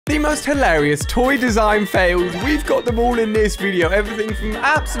The most hilarious toy design fails. We've got them all in this video. Everything from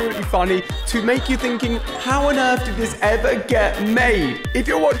absolutely funny to make you thinking, how on earth did this ever get made? If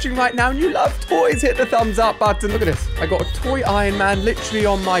you're watching right now and you love toys, hit the thumbs up button. Look at this. I got a toy Iron Man literally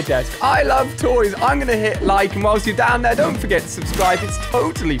on my desk. I love toys. I'm going to hit like. And whilst you're down there, don't forget to subscribe. It's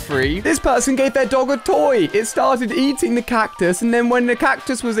totally free. This person gave their dog a toy. It started eating the cactus. And then when the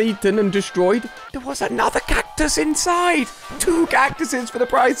cactus was eaten and destroyed, there was another cactus inside. 2 cactuses for the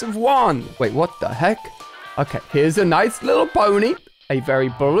price of 1. Wait, what the heck? Okay, here's a nice little pony. A very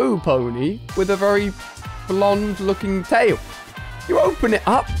blue pony with a very blonde looking tail. You open it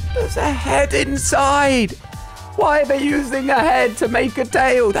up, there's a head inside. Why are they using a head to make a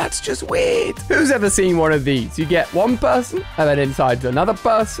tail? That's just weird. Who's ever seen one of these? You get one person, and then inside another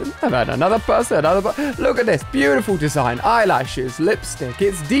person, and then another person, another person. Look at this, beautiful design. Eyelashes, lipstick,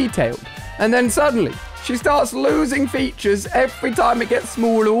 it's detailed. And then suddenly, she starts losing features every time it gets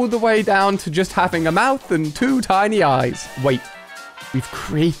smaller, all the way down to just having a mouth and 2 tiny eyes. Wait, we've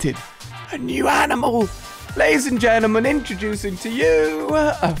created a new animal. Ladies and gentlemen, introducing to you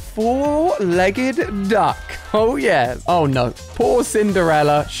a 4-legged duck. Oh, yes. Oh, no. Poor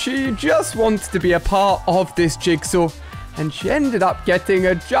Cinderella. She just wants to be a part of this jigsaw, and she ended up getting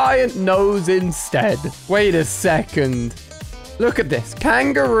a giant nose instead. Wait a second. Look at this.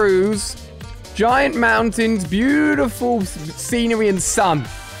 Kangaroos, giant mountains, beautiful scenery and sun.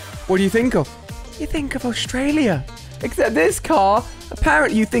 What do you think of? You think of Australia. Except this car,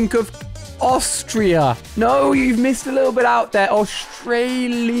 apparently you think of Austria. No, you've missed a little bit out there.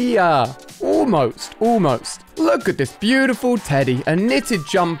 Australia. Almost, almost. Look at this beautiful teddy. A knitted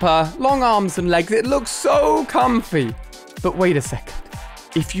jumper, long arms and legs. It looks so comfy. But wait a second.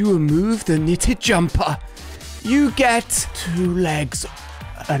 If you remove the knitted jumper, you get 2 legs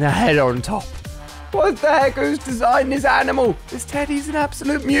and a head on top. What the heck? Who's designed this animal? This teddy's an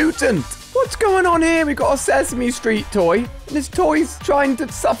absolute mutant. What's going on here? We got a Sesame Street toy, and this toy's trying to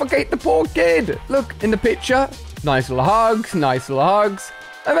suffocate the poor kid. Look, in the picture, nice little hugs, nice little hugs.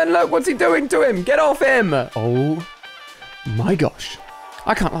 And then look, what's he doing to him? Get off him. Oh my gosh.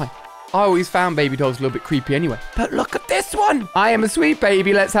 I can't lie. I always found baby dolls a little bit creepy anyway. But look at this one. I am a sweet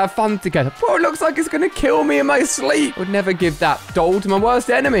baby. Let's have fun together. Bro, it looks like it's going to kill me in my sleep. I would never give that doll to my worst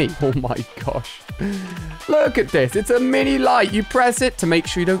enemy. Oh my gosh. Look at this. It's a mini light. You press it to make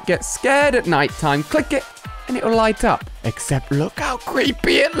sure you don't get scared at nighttime. Click it and it'll light up. Except look how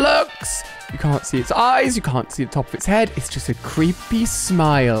creepy it looks. You can't see its eyes. You can't see the top of its head. It's just a creepy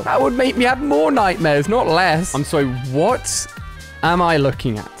smile. That would make me have more nightmares, not less. I'm sorry, what am I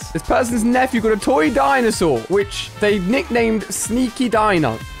looking at? This person's nephew got a toy dinosaur, which they nicknamed Sneaky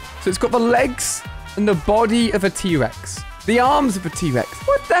Dino. So it's got the legs and the body of a T-Rex. The arms of a T-Rex.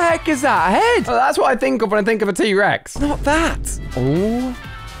 What the heck is that? A head? Oh, that's what I think of when I think of a T-Rex. Not that. Oh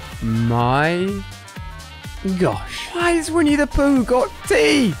my gosh. Why has Winnie the Pooh got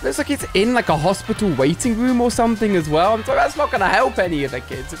teeth? Looks like it's in like a hospital waiting room or something as well. I'm sorry, that's not going to help any of the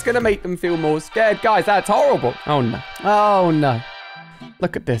kids. It's going to make them feel more scared. Guys, that's horrible. Oh no. Oh no.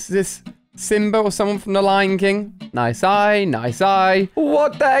 Look at this. Is this Simba or someone from The Lion King? Nice eye, nice eye.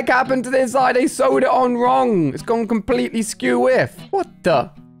 What the heck happened to this eye? They sewed it on wrong. It's gone completely skew-whiff. What the?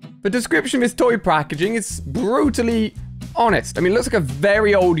 The description of this toy packaging is brutally honest. I mean, it looks like a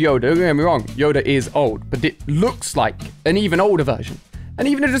very old Yoda. Don't get me wrong. Yoda is old, but it looks like an even older version. And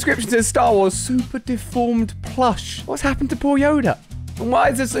even the description says Star Wars super deformed plush. What's happened to poor Yoda? And why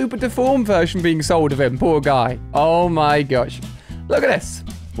is the super deformed version being sold of him? Poor guy. Oh my gosh. Look at this.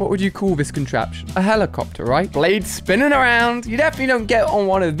 What would you call this contraption? A helicopter, right? Blades spinning around. You definitely don't get on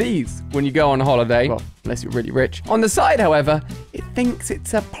one of these when you go on holiday. Well, unless you're really rich. On the side, however, it thinks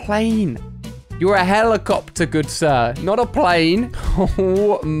it's a plane. You're a helicopter, good sir, not a plane.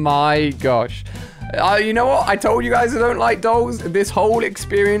 Oh my gosh. You know what? I told you guys I don't like dolls. This whole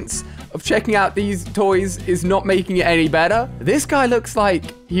experience of checking out these toys is not making it any better. This guy looks like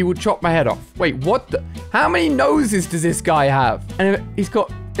he would chop my head off. Wait, what the? How many noses does this guy have? And he's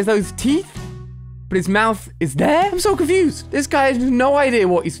got, is those teeth? But his mouth is there? I'm so confused. This guy has no idea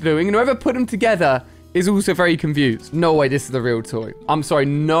what he's doing. And whoever put them together is also very confused. No way this is the real toy. I'm sorry,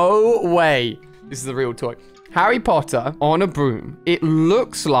 no way this is the real toy. Harry Potter on a broom. It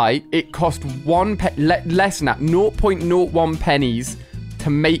looks like it cost less than that, 0.01 pennies to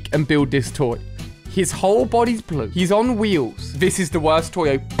make and build this toy. His whole body's blue. He's on wheels. This is the worst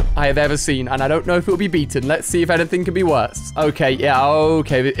toy I have ever seen, and I don't know if it'll be beaten. Let's see if anything can be worse. Okay, yeah,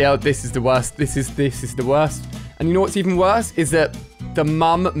 okay. Yeah, this is the worst. This is the worst. And you know what's even worse? Is that the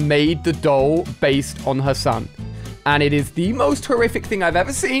mum made the doll based on her son. And it is the most horrific thing I've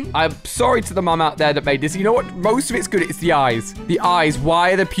ever seen. I'm sorry to the mum out there that made this. You know what? Most of it's good. It's the eyes. The eyes.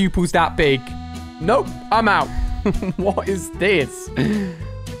 Why are the pupils that big? Nope. I'm out. What is this?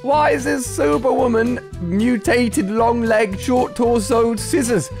 Why is this Superwoman mutated long-legged, short-torsoed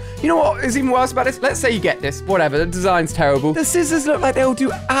scissors? You know what is even worse about this? Let's say you get this. Whatever. The design's terrible. The scissors look like they'll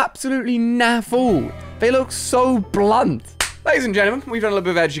do absolutely naff all. They look so blunt. Ladies and gentlemen, we've done a little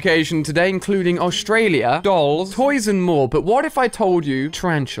bit of education today, including Australia, dolls, toys, and more. But what if I told you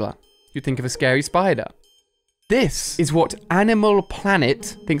tarantula? You'd think of a scary spider. This is what Animal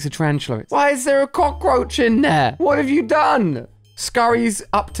Planet thinks a tarantula is. Why is there a cockroach in there? What have you done? Scurries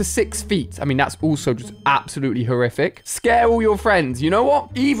up to 6 feet. I mean, that's also just absolutely horrific. Scare all your friends. You know what?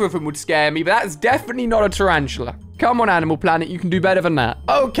 Either of them would scare me, but that's definitely not a tarantula. Come on, Animal Planet. You can do better than that.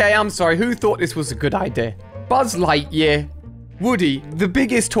 Okay, I'm sorry. Who thought this was a good idea? Buzz Lightyear. Woody, the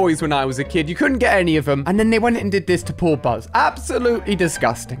biggest toys when I was a kid. You couldn't get any of them. And then they went and did this to poor Buzz. Absolutely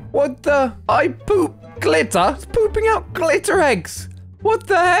disgusting. What the? I poop glitter? It's pooping out glitter eggs. What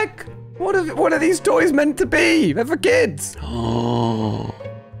the heck? What are these toys meant to be? They're for kids. Oh,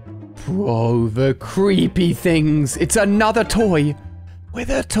 bro, the creepy things. It's another toy with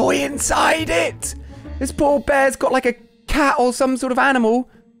a toy inside it. This poor bear's got like a cat or some sort of animal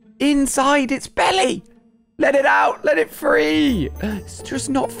inside its belly. Let it out. Let it free. It's just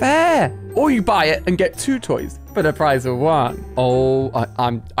not fair. Or you buy it and get 2 toys for the price of 1. Oh,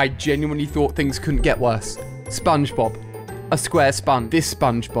 I genuinely thought things couldn't get worse. SpongeBob. A square sponge. This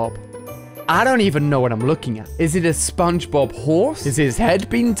SpongeBob. I don't even know what I'm looking at. Is it a SpongeBob horse? Is his head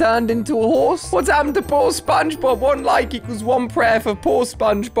been turned into a horse? What's happened to poor SpongeBob? 1 like equals 1 prayer for poor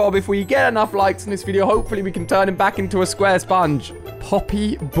SpongeBob. If we get enough likes in this video, hopefully we can turn him back into a square sponge.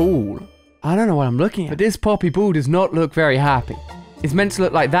 Poppy Ball. I don't know what I'm looking at, but this Poppy Ball does not look very happy. It's meant to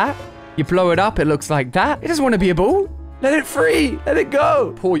look like that. You blow it up, it looks like that. It doesn't want to be a ball. Let it free. Let it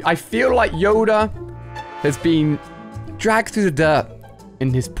go. Poor, I feel like Yoda has been dragged through the dirt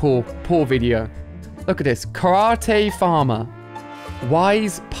in this poor video. Look at this. Karate Farmer.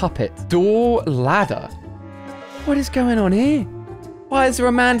 Wise Puppet. Door Ladder. What is going on here? Why is there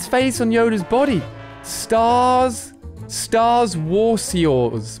a man's face on Yoda's body? Stars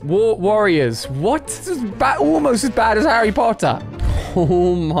Warriors. Warriors. What? This is almost as bad as Harry Potter.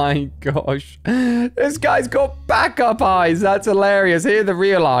 Oh my gosh. This guy's got backup eyes. That's hilarious. Here are the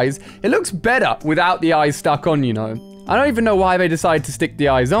real eyes. It looks better without the eyes stuck on, you know. I don't even know why they decided to stick the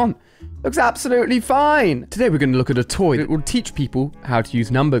eyes on. Looks absolutely fine. Today we're going to look at a toy that will teach people how to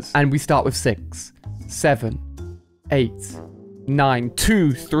use numbers. And we start with 6, 7, 8, 9,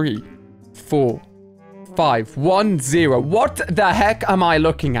 2, 3, 4, 5, 1, 0. What the heck am I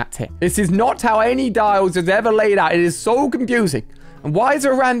looking at here? This is not how any dials has ever laid out. It is so confusing. And why is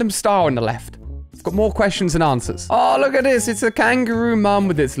there a random star on the left? It's got more questions than answers. Oh, look at this. It's a kangaroo mum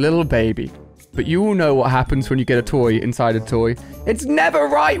with its little baby. But you all know what happens when you get a toy inside a toy. It's never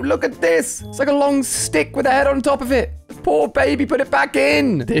right. Look at this. It's like a long stick with a head on top of it. The poor baby, put it back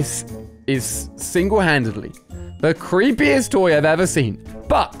in. This is single-handedly the creepiest toy I've ever seen.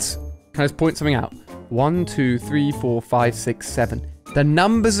 But, can I just point something out? 1, 2, 3, 4, 5, 6, 7. The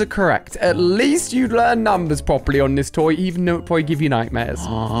numbers are correct. At least you'd learn numbers properly on this toy, even though it probably give you nightmares.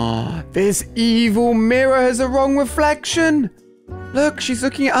 This evil mirror has a wrong reflection. Look, she's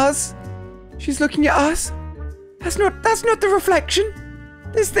looking at us. She's looking at us. That's not the reflection.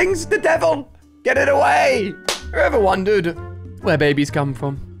 This thing's the devil. Get it away. Whoever wondered where babies come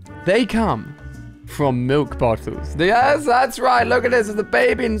from? They come from milk bottles. Yes, that's right. Look at this. There's a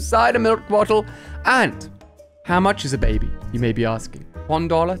baby inside a milk bottle. And how much is a baby? You may be asking. $1,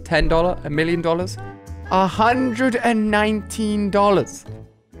 $10, $1 million? $119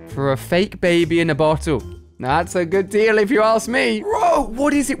 for a fake baby in a bottle. That's a good deal if you ask me. Bro,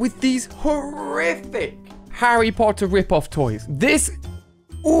 what is it with these horrific Harry Potter rip-off toys? This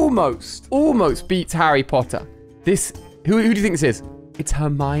almost beats Harry Potter. This, who do you think this is? It's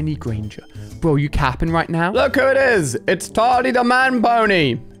Hermione Granger. Bro, you capping right now? Look who it is. It's Tardy the Man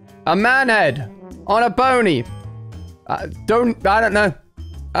Pony. A man head on a pony. I don't know.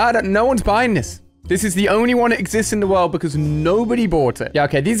 No one's buying this. This is the only one that exists in the world because nobody bought it. Yeah,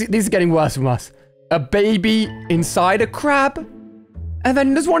 okay, these are getting worse and worse. A baby inside a crab. And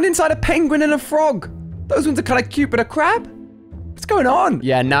then there's one inside a penguin and a frog. Those ones are kind of cute, but a crab? What's going on?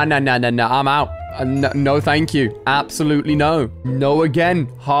 Yeah, no. I'm out. No, thank you. Absolutely no. No again.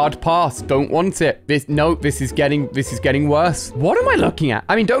 Hard pass. Don't want it. This is getting worse. What am I looking at?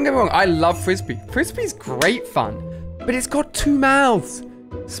 I mean, don't get me wrong. I love Frisbee. Frisbee's great fun. But it's got 2 mouths.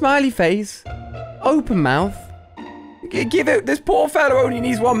 Smiley face. Open mouth. Give it. This poor fellow only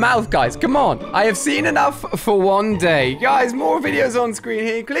needs one mouth, guys. Come on. I have seen enough for one day. Guys, more videos on screen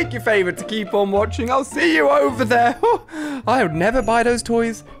here. Click your favorite to keep on watching. I'll see you over there. I would never buy those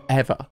toys ever.